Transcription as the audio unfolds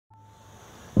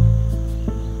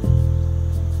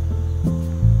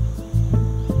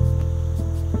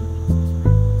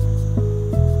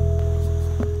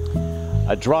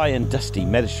a dry and dusty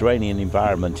Mediterranean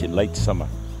environment in late summer.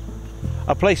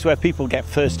 A place where people get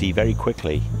thirsty very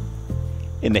quickly.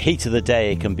 In the heat of the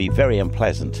day, it can be very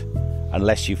unpleasant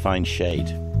unless you find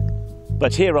shade.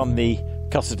 But here on the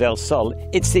Costa del Sol,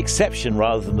 it's the exception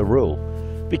rather than the rule,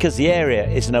 because the area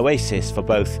is an oasis for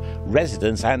both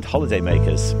residents and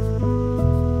holidaymakers.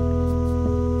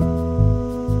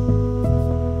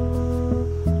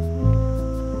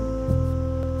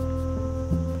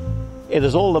 It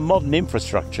has all the modern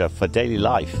infrastructure for daily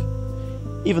life.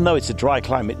 Even though it's a dry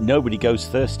climate, nobody goes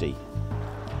thirsty.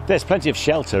 There's plenty of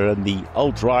shelter, and the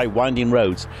old dry winding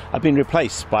roads have been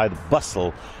replaced by the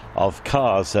bustle of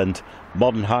cars and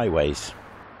modern highways.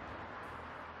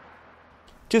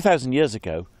 2,000 years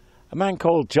ago, a man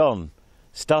called John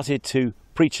started to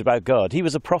preach about God. He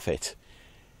was a prophet,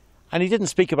 and he didn't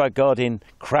speak about God in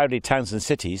crowded towns and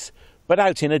cities, but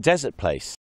out in a desert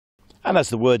place. And as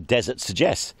the word desert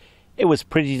suggests, it was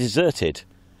pretty deserted.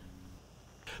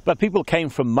 But people came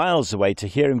from miles away to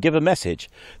hear him give a message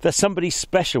that somebody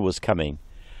special was coming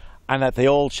and that they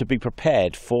all should be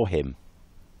prepared for him.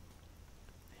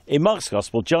 In Mark's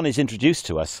Gospel, John is introduced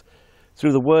to us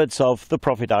through the words of the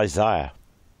prophet Isaiah.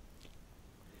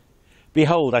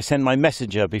 "Behold, I send my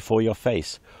messenger before your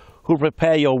face, who will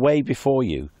prepare your way before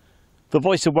you. The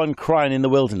voice of one crying in the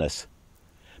wilderness,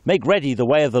 make ready the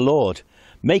way of the Lord,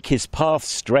 make his path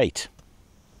straight."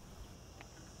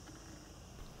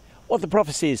 What the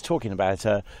prophecy is talking about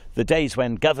are the days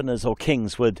when governors or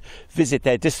kings would visit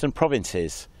their distant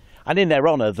provinces, and in their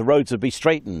honour the roads would be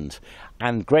straightened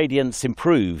and gradients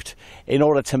improved in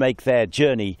order to make their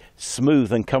journey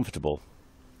smooth and comfortable.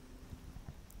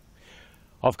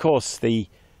 Of course, the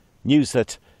news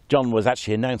that John was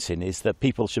actually announcing is that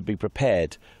people should be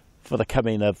prepared for the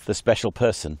coming of the special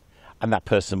person, and that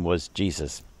person was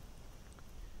Jesus.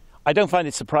 I don't find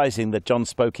it surprising that John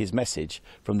spoke his message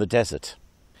from the desert,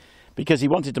 because he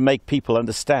wanted to make people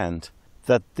understand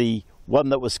that the one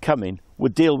that was coming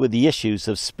would deal with the issues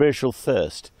of spiritual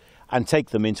thirst and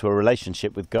take them into a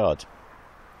relationship with God.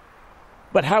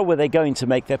 But how were they going to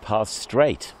make their path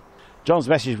straight? John's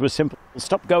message was simple: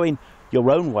 stop going your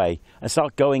own way and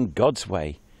start going God's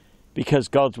way, because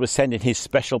God was sending his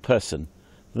special person,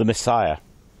 the Messiah.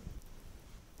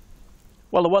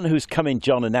 Well, the one who's coming,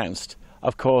 John announced,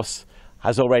 of course,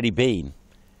 has already been,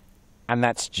 and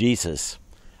that's Jesus.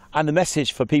 And the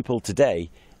message for people today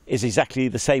is exactly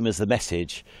the same as the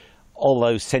message all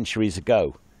those centuries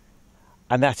ago.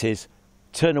 And that is,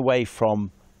 turn away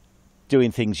from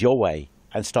doing things your way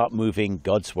and start moving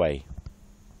God's way.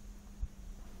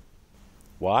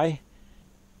 Why?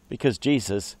 Because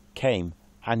Jesus came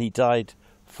and he died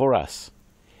for us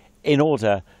in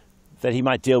order that he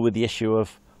might deal with the issue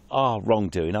of our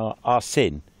wrongdoing, our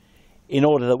sin, in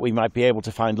order that we might be able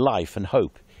to find life and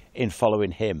hope in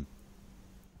following him.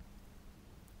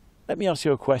 Let me ask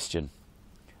you a question.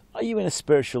 Are you in a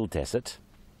spiritual desert?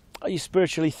 Are you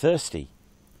spiritually thirsty?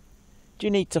 Do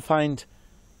you need to find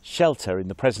shelter in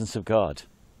the presence of God?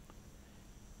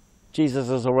 Jesus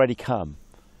has already come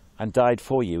and died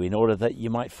for you in order that you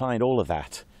might find all of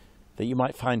that you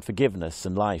might find forgiveness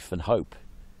and life and hope.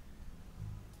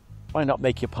 Why not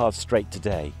make your path straight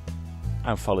today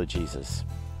and follow Jesus?